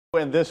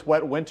And this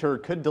wet winter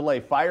could delay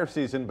fire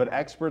season, but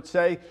experts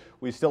say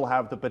we still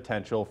have the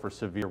potential for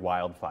severe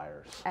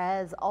wildfires.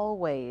 As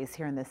always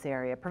here in this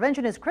area,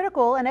 prevention is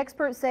critical, and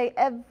experts say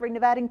every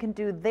Nevadan can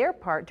do their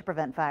part to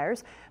prevent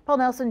fires. Paul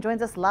Nelson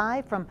joins us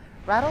live from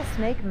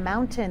Rattlesnake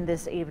Mountain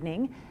this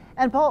evening.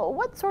 And Paul,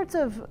 what sorts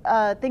of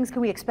things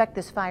can we expect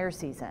this fire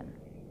season?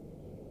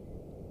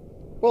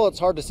 Well, it's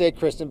hard to say,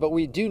 Kristen, but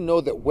we do know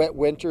that wet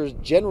winters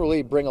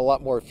generally bring a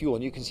lot more fuel,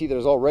 and you can see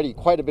there's already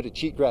quite a bit of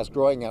cheatgrass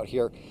growing out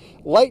here.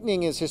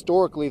 Lightning is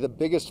historically the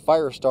biggest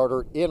fire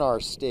starter in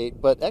our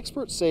state, but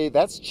experts say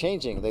that's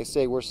changing. They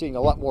say we're seeing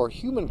a lot more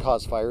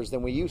human-caused fires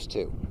than we used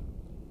to.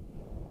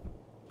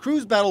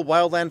 Crews battle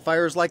wildland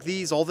fires like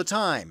these all the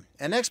time,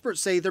 and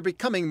experts say they're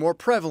becoming more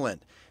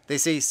prevalent. They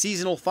say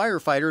seasonal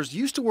firefighters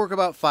used to work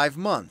about 5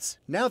 months.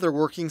 Now they're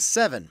working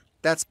 7.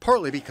 That's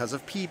partly because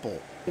of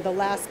people. The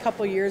last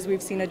couple years,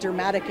 we've seen a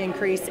dramatic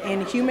increase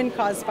in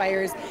human-caused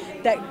fires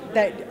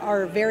that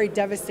are very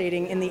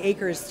devastating in the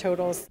acres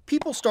totals.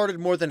 People started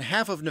more than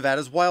half of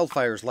Nevada's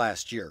wildfires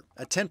last year,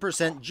 a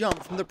 10%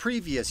 jump from the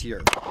previous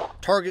year.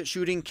 Target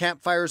shooting,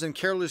 campfires, and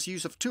careless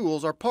use of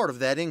tools are part of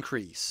that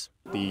increase.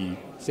 The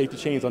safety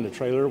chains on the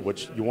trailer,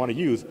 which you want to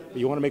use, but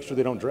you want to make sure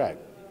they don't drag,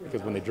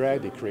 because when they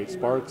drag, they create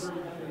sparks,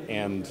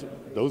 and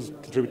those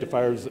contribute to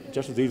fires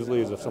just as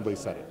easily as if somebody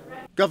set it.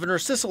 Governor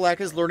Sisolak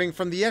is learning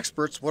from the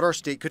experts what our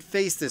state could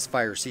face this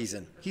fire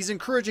season. He's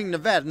encouraging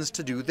Nevadans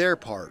to do their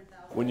part.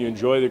 When you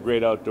enjoy the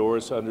great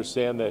outdoors,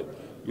 understand that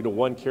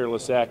one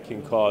careless act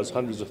can cause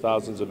hundreds of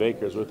thousands of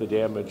acres worth of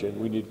damage, and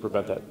we need to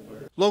prevent that.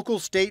 Local,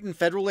 state, and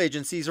federal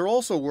agencies are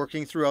also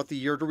working throughout the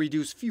year to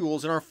reduce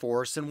fuels in our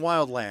forests and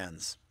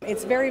wildlands.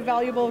 It's very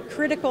valuable,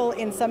 critical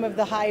in some of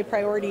the high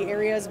priority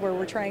areas where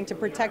we're trying to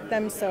protect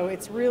them, so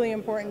it's really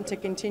important to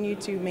continue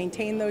to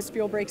maintain those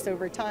fuel breaks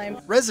over time.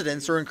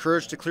 Residents are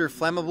encouraged to clear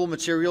flammable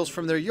materials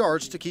from their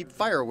yards to keep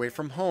fire away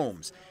from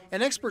homes.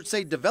 And experts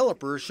say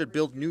developers should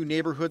build new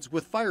neighborhoods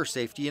with fire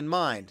safety in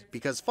mind,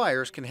 because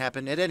fires can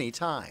happen at any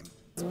time.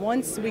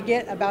 Once we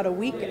get about a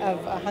week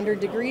of 100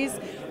 degrees,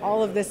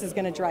 all of this is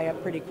going to dry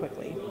up pretty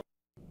quickly.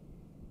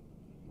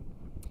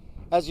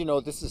 As you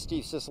know, this is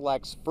Steve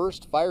Sisolak's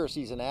first fire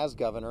season as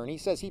governor, and he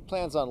says he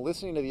plans on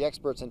listening to the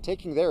experts and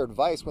taking their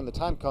advice when the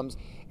time comes,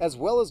 as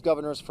well as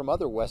governors from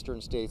other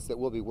western states that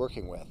we'll be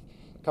working with.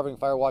 Covering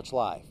Fire Watch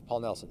Live,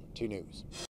 Paul Nelson, 2 News.